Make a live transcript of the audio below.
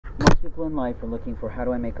people in life are looking for how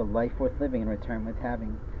do I make a life worth living and return with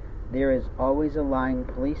having. There is always a lying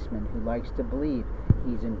policeman who likes to believe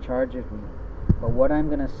he's in charge of me. But what I'm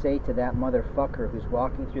going to say to that motherfucker who's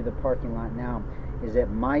walking through the parking lot now is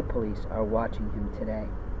that my police are watching him today.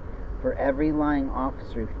 For every lying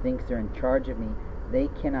officer who thinks they're in charge of me, they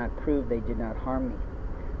cannot prove they did not harm me.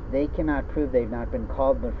 They cannot prove they've not been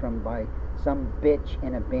called from by some bitch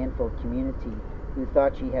in a Banfield community who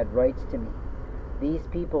thought she had rights to me. These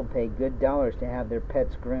people pay good dollars to have their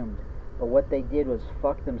pets groomed, but what they did was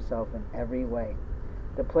fuck themselves in every way.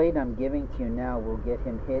 The plate I'm giving to you now will get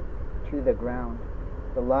him hit to the ground.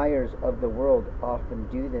 The liars of the world often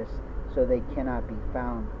do this so they cannot be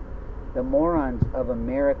found. The morons of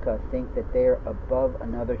America think that they are above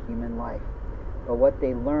another human life, but what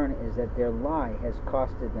they learn is that their lie has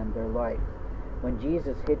costed them their life. When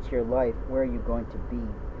Jesus hits your life, where are you going to be?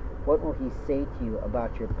 What will he say to you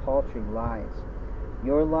about your paltry lies?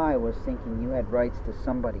 Your lie was thinking you had rights to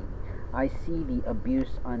somebody. I see the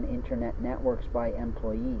abuse on internet networks by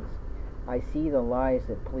employees. I see the lies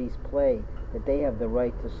that police play, that they have the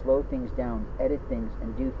right to slow things down, edit things,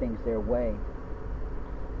 and do things their way.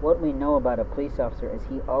 What we know about a police officer is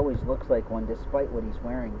he always looks like one despite what he's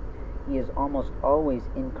wearing. He is almost always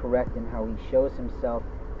incorrect in how he shows himself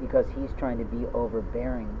because he's trying to be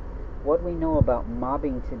overbearing. What we know about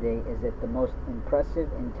mobbing today is that the most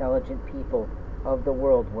impressive, intelligent people of the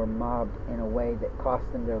world were mobbed in a way that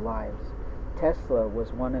cost them their lives. Tesla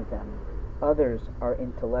was one of them. Others are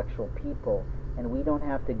intellectual people, and we don't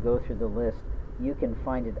have to go through the list. You can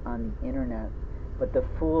find it on the internet. But the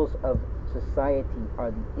fools of society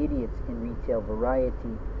are the idiots in retail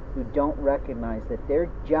variety who don't recognize that their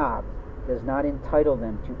job does not entitle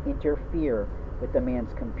them to interfere with the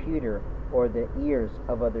man's computer or the ears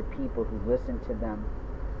of other people who listen to them.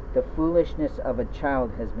 The foolishness of a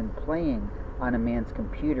child has been playing on a man's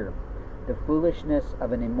computer. The foolishness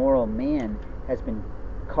of an immoral man has been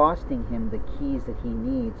costing him the keys that he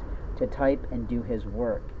needs to type and do his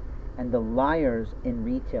work. And the liars in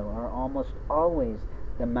retail are almost always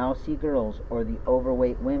the mousy girls or the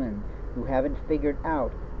overweight women who haven't figured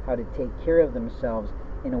out how to take care of themselves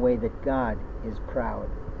in a way that God is proud.